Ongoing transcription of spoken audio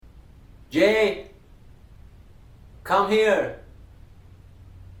Jay, come here.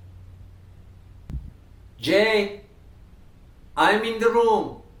 Jay, I'm in the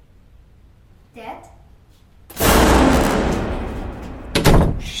room. Dad?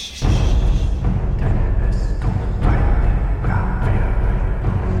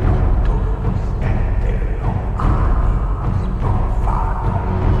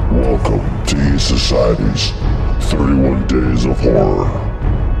 Welcome to E Society's 31 Days of Horror.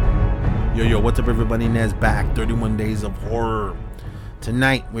 Yo, what's up everybody? Nez back, 31 Days of Horror.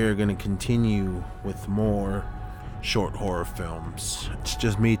 Tonight we're going to continue with more short horror films. It's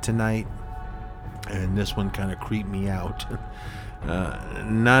just me tonight, and this one kind of creeped me out.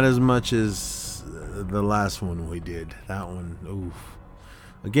 Not as much as the last one we did. That one, oof.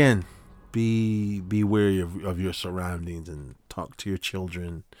 Again, be wary of your surroundings and talk to your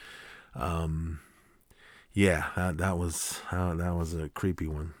children. Yeah, that was a creepy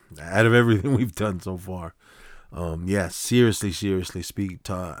one. Out of everything we've done so far, seriously, speak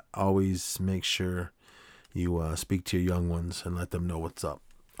to. Always make sure you speak to your young ones and let them know what's up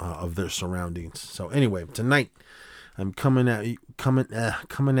of their surroundings. So anyway, tonight I'm coming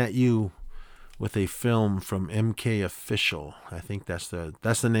at you with a film from MK Official. I think that's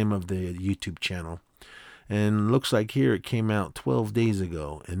the name of the YouTube channel. And looks like here it came out 12 days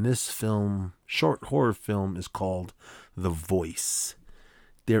ago. And this film, short horror film, is called The Voice.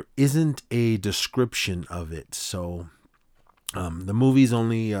 There isn't a description of it. So the movie's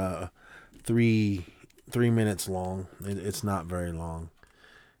only 3 minutes long. It's not very long.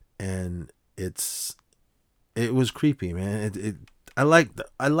 And it was creepy, man. I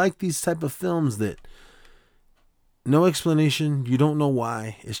like these type of films that no explanation. You don't know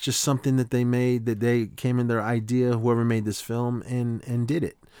why. It's just something that they made, that they came in their idea, whoever made this film, and did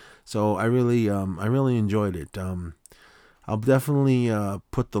it. So I really enjoyed it. I'll definitely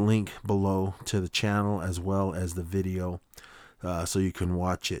put the link below to the channel as well as the video, so you can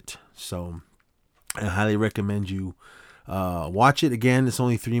watch it. So I highly recommend you watch it. Again, it's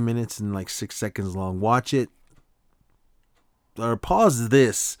only 3 minutes and like 6 seconds long. Watch it or pause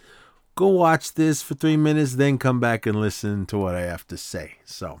this. Go watch this for 3 minutes, then come back and listen to what I have to say.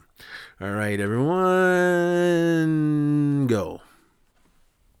 So, all right, everyone, go.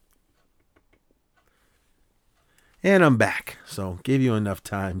 And I'm back. So, give you enough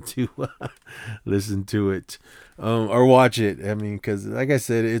time to listen to it or watch it. I mean, because like I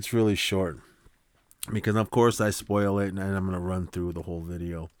said, it's really short. Because, of course, I spoil it, and I'm going to run through the whole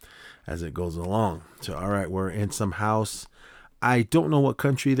video as it goes along. So, all right, we're in some house. I don't know what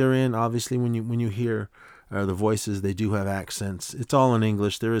country they're in. Obviously, when you hear the voices, they do have accents. It's all in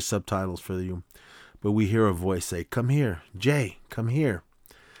English. There is subtitles for you. But we hear a voice say, "Come here, Jay, come here."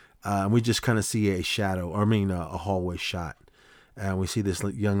 And we just kind of see a hallway shot. And we see this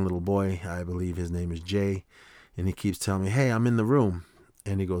young little boy. I believe his name is Jay. And he keeps telling me, "Hey, I'm in the room."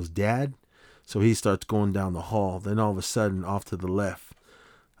 And he goes, "Dad?" So he starts going down the hall. Then all of a sudden, off to the left,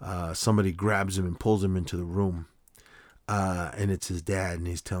 somebody grabs him and pulls him into the room. And it's his dad, and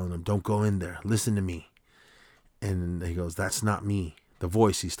he's telling him, "Don't go in there. Listen to me." And he goes, "That's not me." The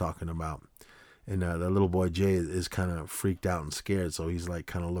voice he's talking about. And the little boy Jay is kind of freaked out and scared, so he's like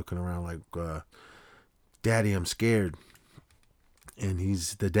kind of looking around like, "Daddy, I'm scared." And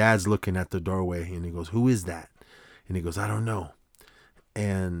the dad's looking at the doorway, and he goes, "Who is that?" And he goes, "I don't know."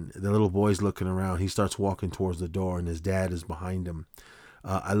 And the little boy's looking around. He starts walking towards the door, and his dad is behind him.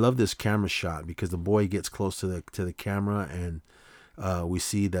 I love this camera shot because the boy gets close to the camera, and we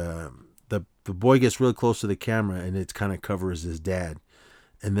see the boy gets really close to the camera, and it kind of covers his dad.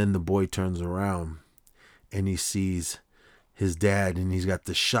 And then the boy turns around, and he sees his dad, and he's got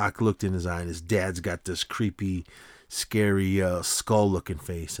this shocked look in his eye, and his dad's got this creepy, scary skull-looking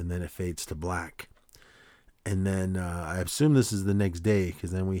face, and then it fades to black. And then I assume this is the next day,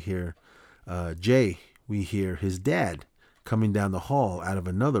 because then we hear Jay. We hear his dad coming down the hall out of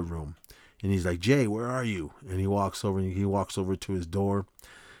another room, and he's like, "Jay, where are you?" And he walks over to his door,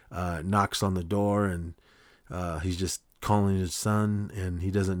 knocks on the door, and he's just calling his son, and he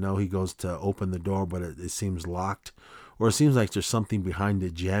doesn't know. He goes to open the door, but it seems locked, or it seems like there's something behind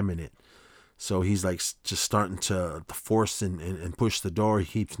it jamming it. So he's like just starting to force and push the door. He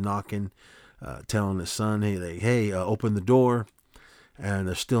keeps knocking, telling his son, hey, open the door. And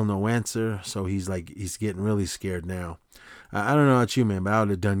there's still no answer. So he's getting really scared now. I don't know about you, man, but I would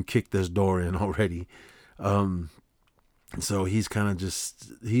have done kicked this door in already. So he's kind of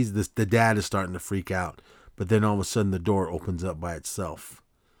the dad is starting to freak out. But then all of a sudden the door opens up by itself.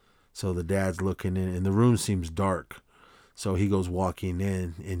 So the dad's looking in, and the room seems dark. So he goes walking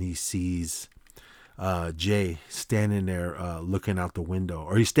in, and he sees Jay standing there looking out the window,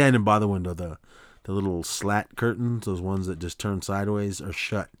 or he's standing by the window. The little slat curtains, those ones that just turn sideways, are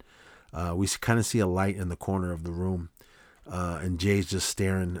shut. We kind of see a light in the corner of the room, and Jay's just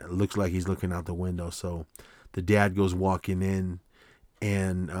staring. It looks like he's looking out the window. So the dad goes walking in,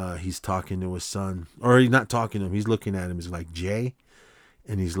 and he's talking to his son, or he's not talking to him. He's looking at him. He's like, Jay,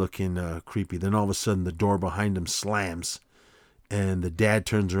 and he's looking creepy. Then all of a sudden, the door behind him slams, and the dad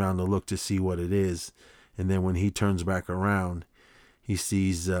turns around to look to see what it is. And then when he turns back around, he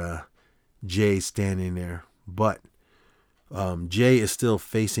sees Jay standing there, but Jay is still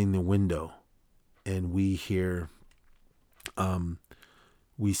facing the window, and we hear,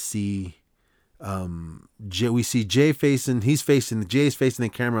 we see Jay facing. Jay's facing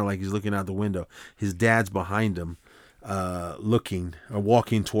the camera like he's looking out the window. His dad's behind him, looking or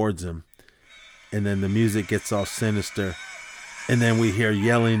walking towards him, and then the music gets all sinister, and then we hear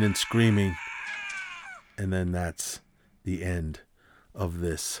yelling and screaming, and then that's the end of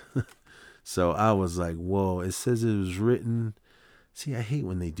this. So I was like, whoa, it says it was written. See, I hate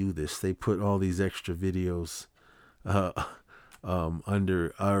when they do this. They put all these extra videos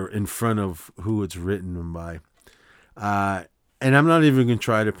under or in front of who it's written by. And I'm not even going to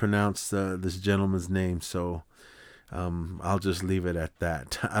try to pronounce this gentleman's name, so I'll just leave it at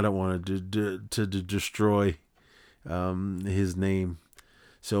that. I don't want to destroy his name.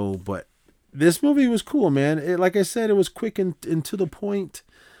 So, but this movie was cool, man. Like I said, it was quick and to the point.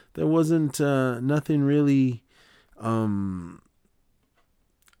 There wasn't nothing really about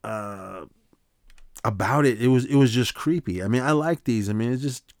it. It was just creepy. I mean, I like these. I mean, it's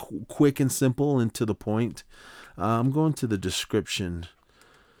just quick and simple and to the point. I'm going to the description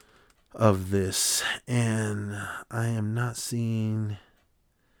of this, and I am not seeing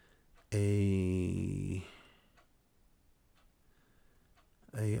a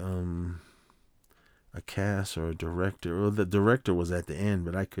cast or a director. Or the director was at the end,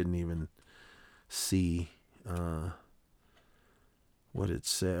 but I couldn't even see what it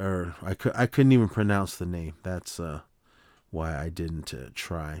said, or I couldn't even pronounce the name. That's why I didn't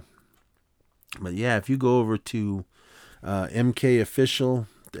try. But yeah, if you go over to MK Official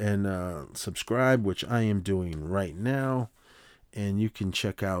and subscribe, which I am doing right now, and you can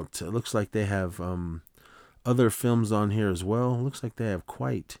check out. It looks like they have other films on here as well. It looks like they have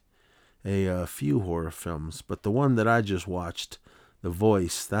quite a few horror films, but the one that I just watched, The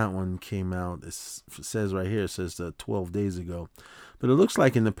Voice, that one came out, it says right here, it says 12 days ago. But it looks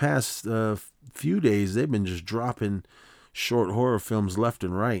like in the past few days, they've been just dropping short horror films left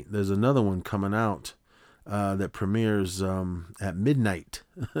and right. There's another one coming out that premieres at midnight.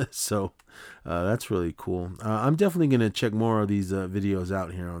 So that's really cool. I'm definitely going to check more of these videos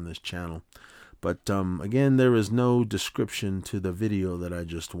out here on this channel. But again, there is no description to the video that I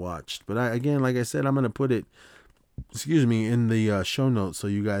just watched. But again, like I said, I'm going to put it, in the show notes so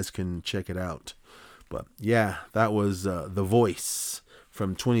you guys can check it out. But yeah, that was The Voice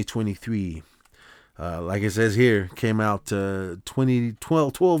from 2023. Like it says here, came out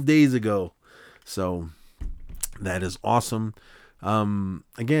 12 days ago. So that is awesome.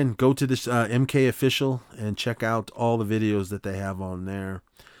 Again, go to this MK Official and check out all the videos that they have on there.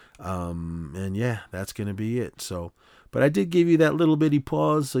 And yeah, that's going to be it. So, but I did give you that little bitty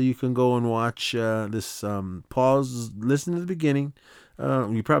pause so you can go and watch this pause, listen to the beginning.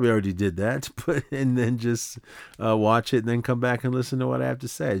 You probably already did that, but and then just watch it and then come back and listen to what I have to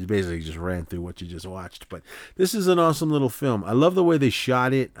say. I basically just ran through what you just watched, but this is an awesome little film. I love the way they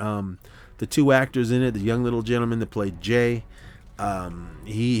shot it. The two actors in it, the young little gentleman that played Jay,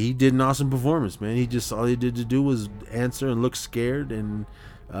 he did an awesome performance, man. All he did to do was answer and look scared, and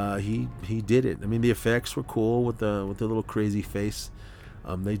he did it. I mean, the effects were cool with the little crazy face.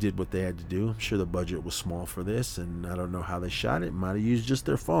 They did what they had to do. I'm sure the budget was small for this, and I don't know how they shot it. Might have used just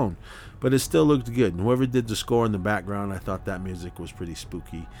their phone, but it still looked good. And whoever did the score in the background, I thought that music was pretty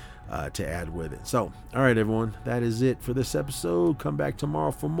spooky to add with it. So, all right, everyone, that is it for this episode. Come back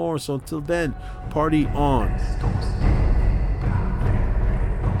tomorrow for more. So until then, party on.